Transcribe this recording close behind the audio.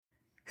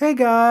Hey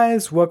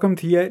guys, welcome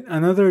to yet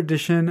another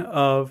edition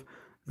of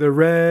the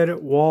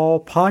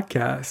Redwall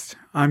podcast.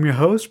 I'm your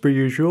host, per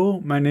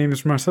usual. My name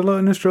is Marcelo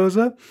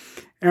Nostroza,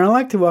 and I'd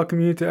like to welcome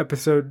you to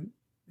episode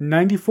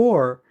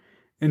 94,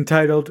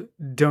 entitled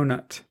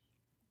Doughnut.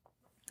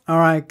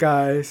 Alright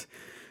guys,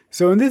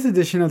 so in this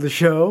edition of the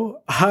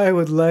show, I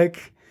would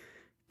like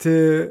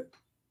to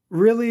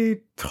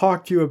really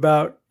talk to you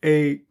about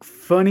a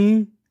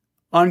funny,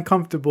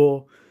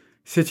 uncomfortable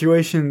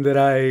situation that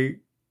I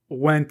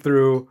went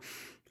through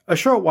a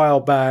short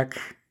while back.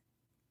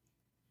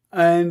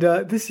 And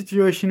this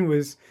situation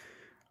was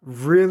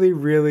really,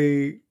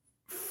 really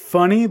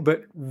funny,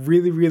 but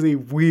really, really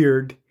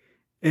weird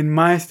in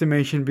my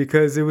estimation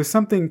because it was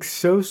something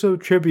so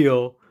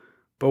trivial.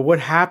 But what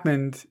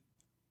happened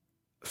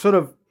sort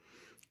of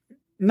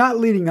not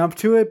leading up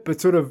to it, but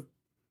sort of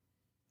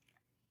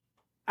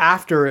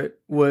after it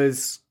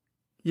was,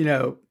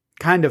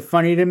 kind of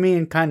funny to me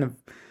and kind of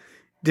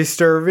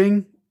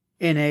disturbing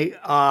in a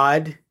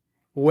odd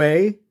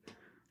way.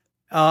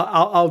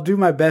 I'll do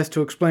my best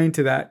to explain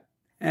to that,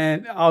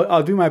 and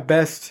I'll do my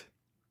best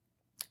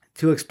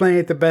to explain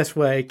it the best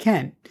way I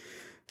can.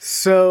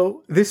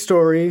 So this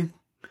story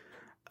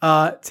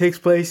takes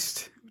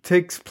place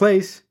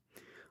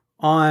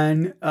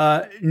on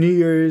New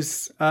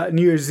Year's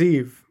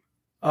Eve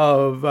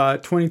of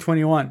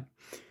 2021.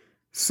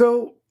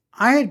 So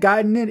I had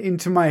gotten it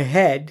into my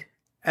head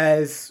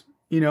as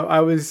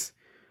I was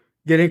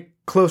getting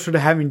closer to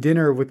having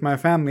dinner with my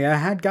family. I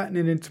had gotten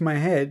it into my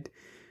head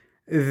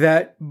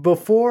that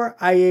before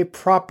I ate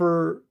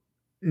proper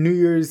New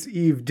Year's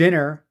Eve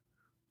dinner,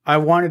 I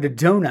wanted a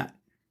donut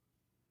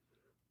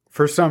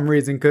for some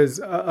reason, because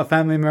a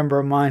family member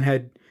of mine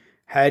had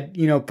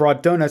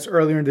brought donuts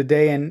earlier in the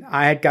day, and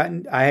I had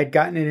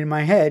gotten it in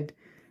my head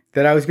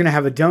that I was going to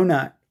have a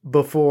donut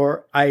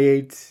before I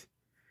ate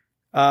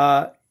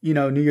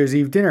New Year's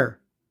Eve dinner.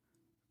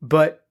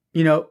 But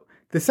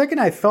the second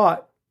I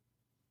thought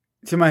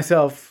to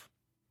myself,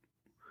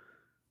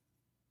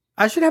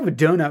 I should have a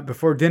donut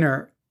before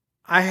dinner,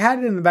 I had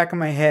it in the back of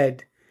my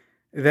head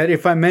that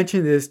if I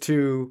mentioned this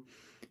to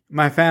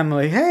my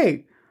family,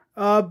 hey,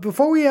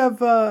 before we have,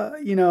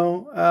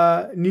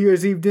 New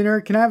Year's Eve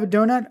dinner, can I have a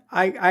donut?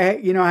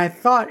 I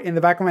thought in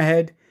the back of my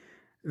head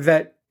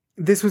that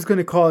this was going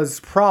to cause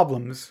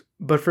problems,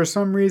 but for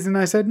some reason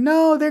I said,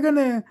 no, they're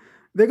going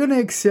to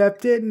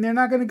accept it and they're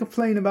not going to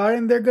complain about it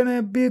and they're going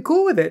to be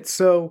cool with it.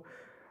 So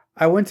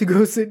I went to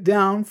go sit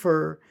down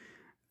for,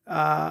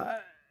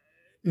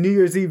 New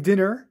Year's Eve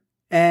dinner,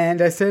 and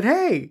I said,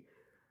 hey,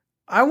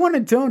 I want a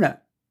donut.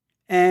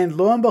 And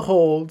lo and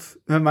behold,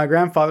 my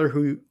grandfather,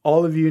 who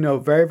all of you know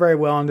very, very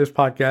well on this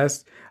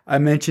podcast,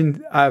 I've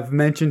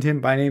mentioned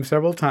him by name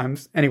several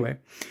times. Anyway,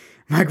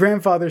 my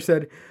grandfather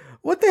said,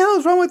 what the hell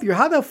is wrong with you?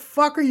 How the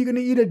fuck are you going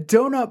to eat a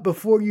donut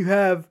before you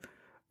have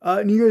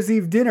New Year's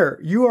Eve dinner?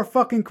 You are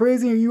fucking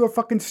crazy and you are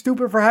fucking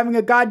stupid for having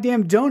a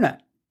goddamn donut.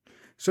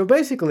 So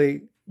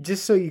basically,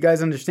 just so you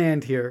guys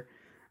understand here,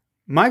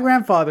 my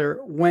grandfather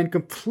went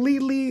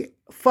completely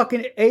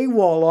fucking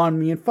AWOL on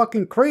me and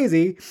fucking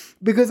crazy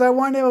because I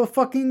wanted to have a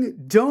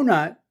fucking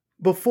donut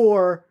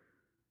before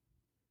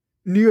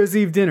New Year's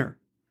Eve dinner.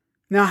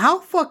 Now,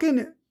 how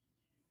fucking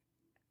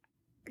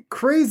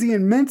crazy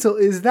and mental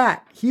is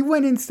that? He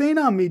went insane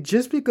on me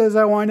just because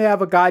I wanted to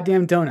have a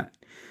goddamn donut.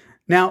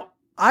 Now,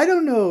 I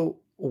don't know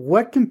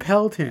what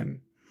compelled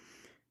him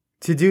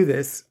to do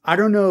this. I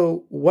don't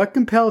know what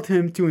compelled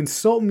him to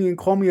insult me and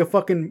call me a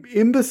fucking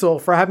imbecile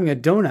for having a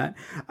donut.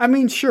 I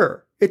mean,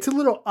 sure, it's a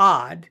little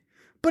odd,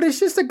 but it's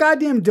just a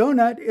goddamn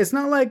donut. It's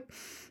not like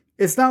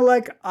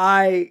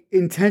I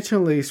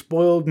intentionally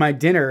spoiled my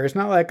dinner. It's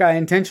not like I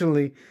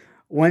intentionally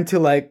went to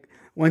the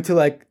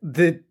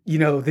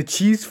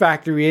cheese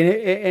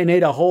factory and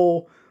ate a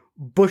whole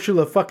bushel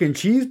of fucking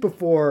cheese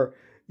before,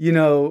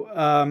 New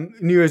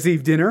Year's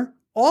Eve dinner.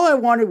 All I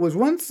wanted was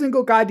one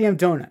single goddamn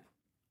donut.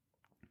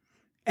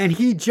 And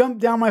he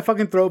jumped down my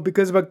fucking throat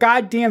because of a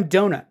goddamn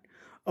donut.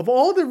 Of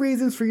all the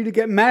reasons for you to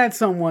get mad at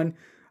someone,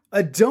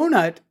 a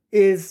donut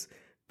is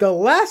the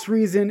last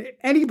reason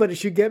anybody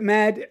should get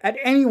mad at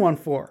anyone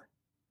for.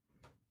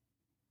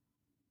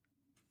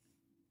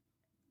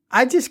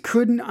 I just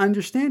couldn't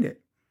understand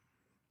it.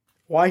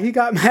 Why he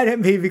got mad at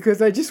me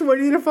because I just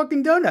wanted to eat a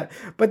fucking donut.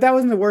 But that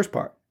wasn't the worst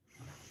part.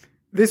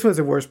 This was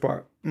the worst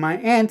part. My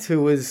aunt,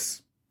 who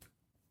was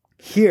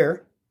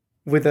here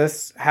with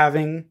us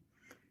having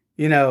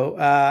New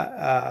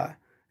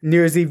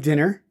Year's Eve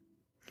dinner,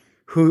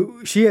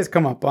 who she has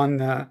come up on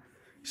this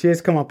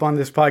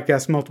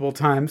podcast multiple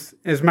times.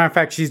 As a matter of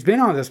fact, she's been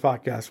on this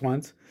podcast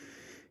once.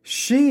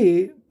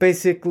 She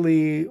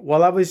basically,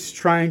 while I was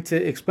trying to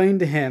explain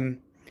to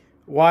him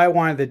why I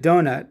wanted the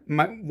donut,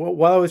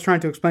 while I was trying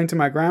to explain to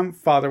my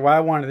grandfather why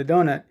I wanted the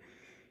donut,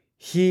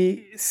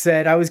 he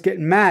said I was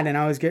getting mad and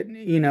I was getting,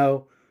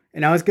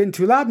 and I was getting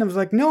too loud. And I was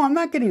like, no, I'm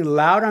not getting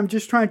loud. I'm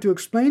just trying to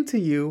explain to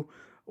you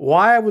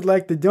why I would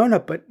like the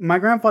donut, but my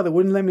grandfather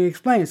wouldn't let me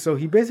explain. So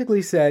he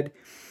basically said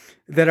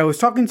that I was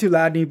talking too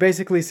loud, and he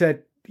basically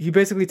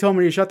told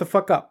me to shut the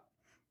fuck up.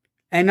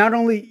 And not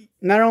only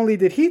not only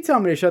did he tell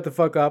me to shut the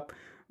fuck up,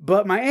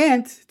 but my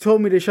aunt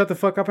told me to shut the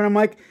fuck up. And I'm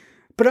like,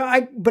 but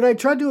I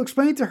tried to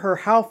explain to her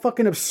how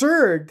fucking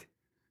absurd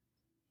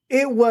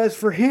it was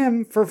for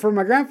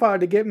my grandfather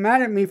to get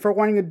mad at me for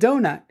wanting a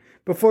donut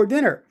before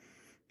dinner.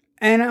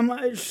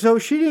 And so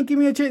she didn't give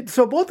me a chance.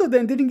 So both of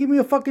them didn't give me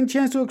a fucking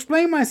chance to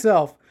explain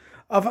myself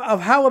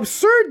of how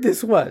absurd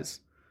this was.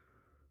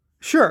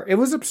 Sure, it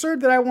was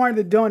absurd that I wanted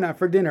a donut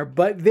for dinner,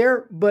 but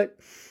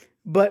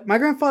my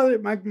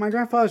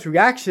grandfather's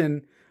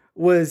reaction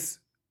was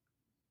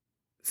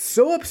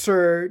so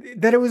absurd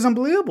that it was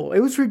unbelievable.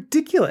 It was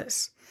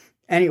ridiculous.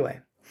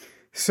 Anyway,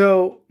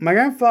 so my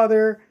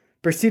grandfather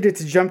proceeded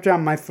to jump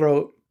down my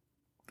throat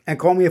and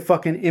call me a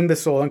fucking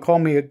imbecile and call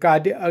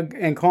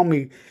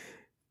me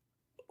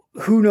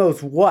who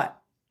knows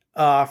what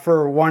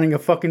for wanting a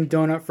fucking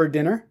donut for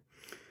dinner.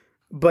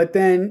 But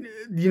then,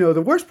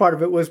 the worst part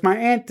of it was my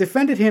aunt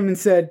defended him and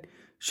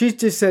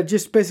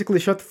just basically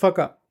shut the fuck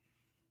up.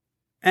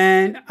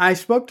 And I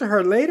spoke to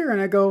her later and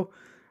I go,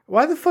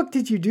 why the fuck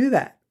did you do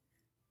that?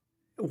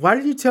 Why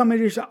did you tell me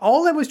to?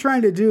 All I was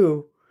trying to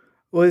do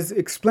was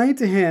explain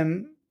to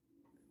him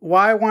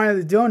why I wanted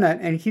the donut,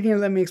 and he didn't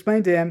let me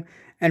explain to him.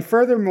 And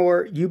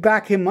furthermore, you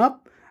back him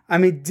up? I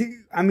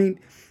mean,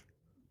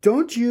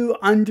 don't you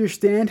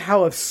understand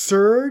how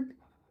absurd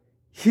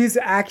his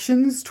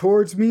actions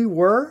towards me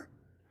were?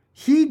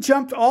 He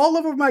jumped all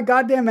over my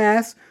goddamn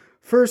ass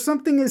for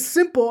something as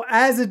simple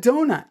as a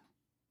donut.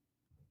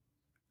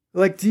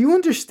 Like, do you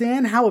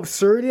understand how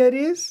absurd that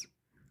is?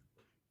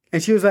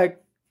 And she was like,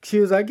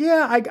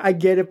 yeah, I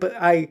get it, but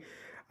I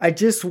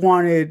just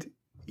wanted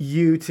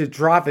you to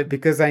drop it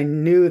because I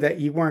knew that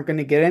you weren't going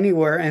to get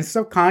anywhere. And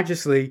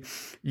subconsciously,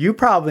 you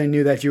probably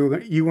knew that you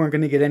weren't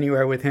going to get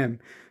anywhere with him.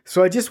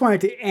 So I just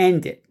wanted to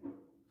end it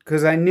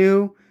because I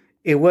knew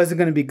it wasn't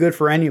going to be good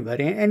for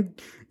anybody. And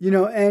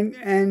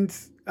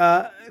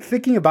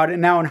thinking about it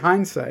now in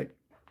hindsight,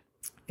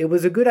 it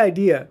was a good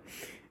idea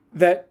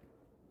that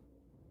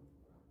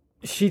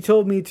she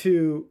told me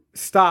to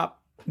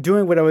stop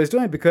doing what I was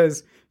doing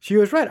because she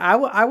was right.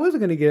 I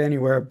wasn't going to get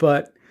anywhere.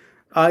 But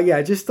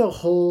just the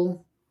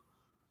whole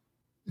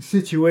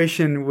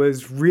situation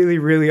was really,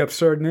 really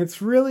absurd. And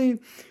it's really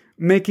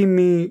making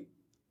me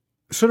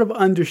sort of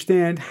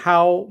understand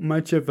how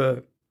much of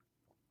a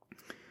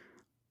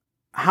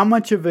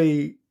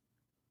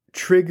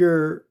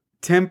trigger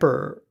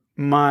temper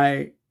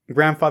my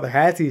grandfather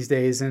has these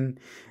days. And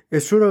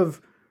it's sort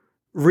of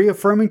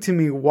reaffirming to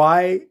me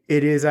why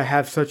it is I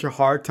have such a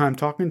hard time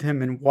talking to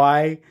him and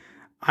why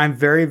I'm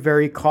very,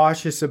 very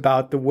cautious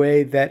about the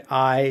way that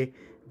I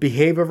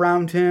behave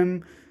around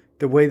him,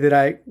 the way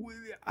that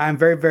I'm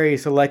very, very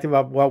selective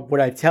about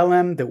what I tell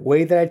him, the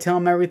way that I tell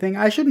him everything.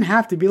 I shouldn't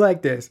have to be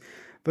like this,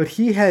 but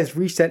he has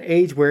reached that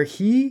age where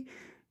he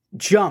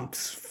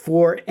jumps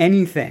for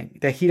anything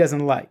that he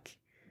doesn't like.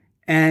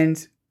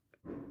 And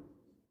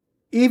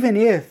even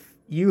if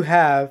you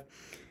have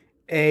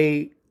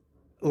a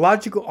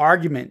logical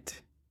argument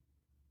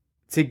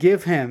to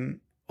give him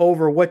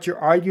over what you're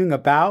arguing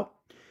about,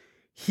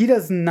 he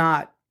does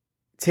not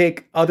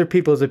take other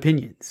people's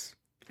opinions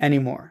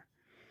anymore.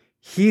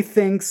 He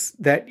thinks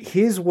that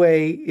his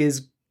way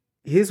is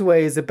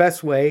the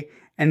best way,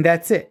 and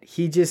that's it.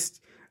 He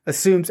just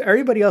assumes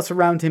everybody else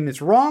around him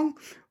is wrong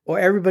or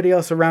everybody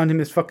else around him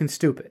is fucking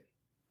stupid,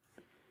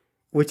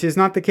 which is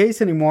not the case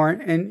anymore.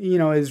 And,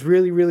 is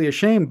really, really a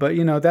shame, but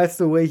that's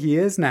the way he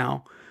is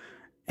now.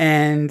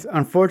 And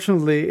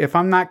unfortunately, if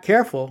I'm not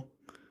careful,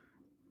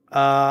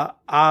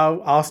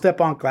 I'll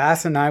step on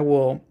glass and I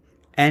will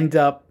end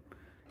up,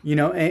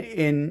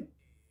 in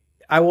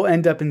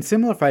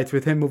similar fights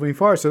with him moving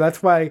forward. So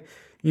that's why,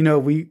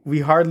 we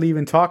hardly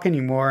even talk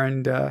anymore.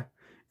 And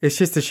it's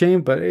just a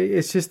shame, but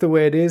it's just the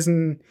way it is.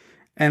 And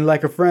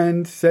like a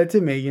friend said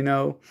to me,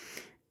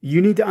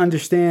 you need to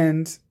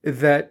understand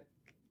that,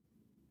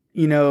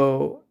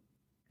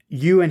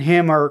 you and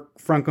him are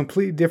from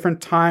completely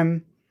different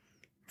time.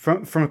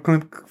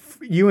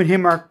 You and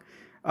him are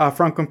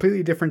from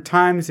completely different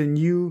times, and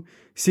you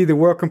see the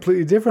world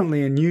completely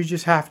differently, and you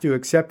just have to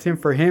accept him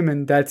for him,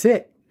 and that's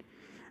it.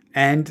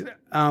 And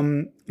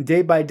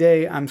day by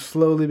day, I'm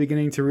slowly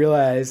beginning to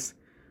realize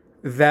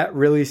that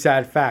really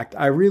sad fact.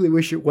 I really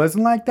wish it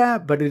wasn't like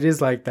that, but it is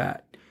like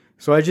that.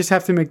 So I just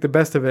have to make the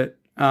best of it.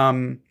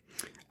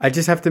 I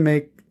just have to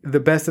make the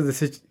best of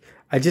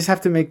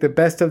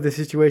the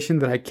situation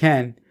that I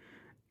can,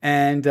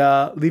 and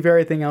leave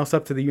everything else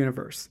up to the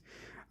universe.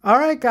 All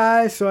right,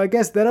 guys. So I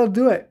guess that'll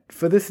do it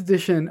for this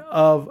edition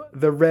of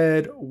the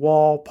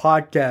Redwall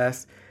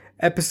podcast,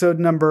 episode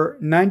number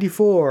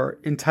 94,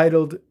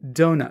 entitled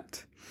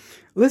Doughnut.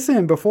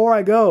 Listen, before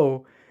I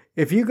go,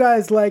 if you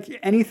guys like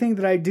anything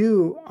that I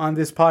do on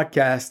this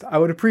podcast, I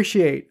would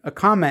appreciate a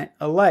comment,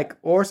 a like,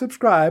 or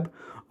subscribe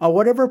on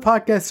whatever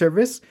podcast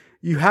service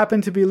you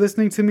happen to be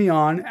listening to me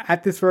on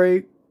at this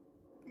very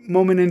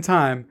moment in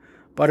time.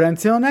 But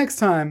until next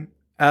time,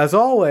 as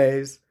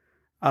always,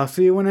 I'll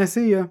see you when I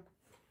see you.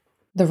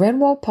 The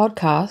Redwall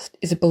podcast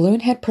is a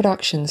Balloonhead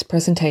Productions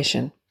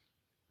presentation.